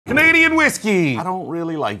Canadian whiskey. I don't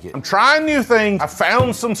really like it. I'm trying new things. I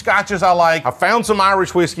found some scotches I like. I found some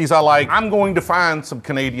Irish whiskeys I like. I'm going to find some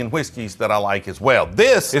Canadian whiskeys that I like as well.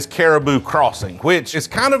 This is Caribou Crossing, which is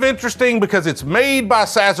kind of interesting because it's made by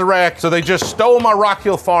Sazerac. So they just stole my Rock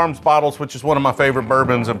Hill Farms bottles, which is one of my favorite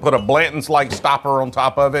bourbons, and put a Blanton's-like stopper on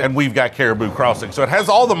top of it. And we've got Caribou Crossing. So it has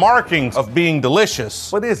all the markings of being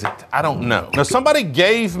delicious. What is it? I don't know. Now, somebody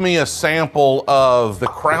gave me a sample of the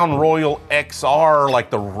Crown Royal XR, like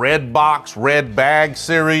the red box, red bag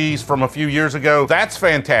series from a few years ago. That's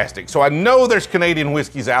fantastic. So I know there's Canadian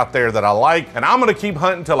whiskeys out there that I like, and I'm gonna keep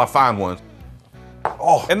hunting until I find one.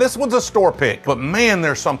 Oh, and this one's a store pick, but man,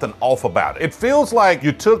 there's something off about it. It feels like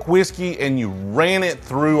you took whiskey and you ran it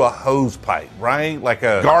through a hose pipe, right? Like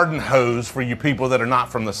a garden hose for you people that are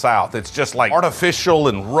not from the South. It's just like artificial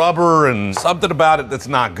and rubber and something about it that's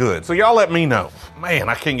not good. So y'all let me know. Man,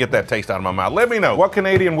 I can't get that taste out of my mouth. Let me know, what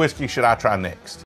Canadian whiskey should I try next?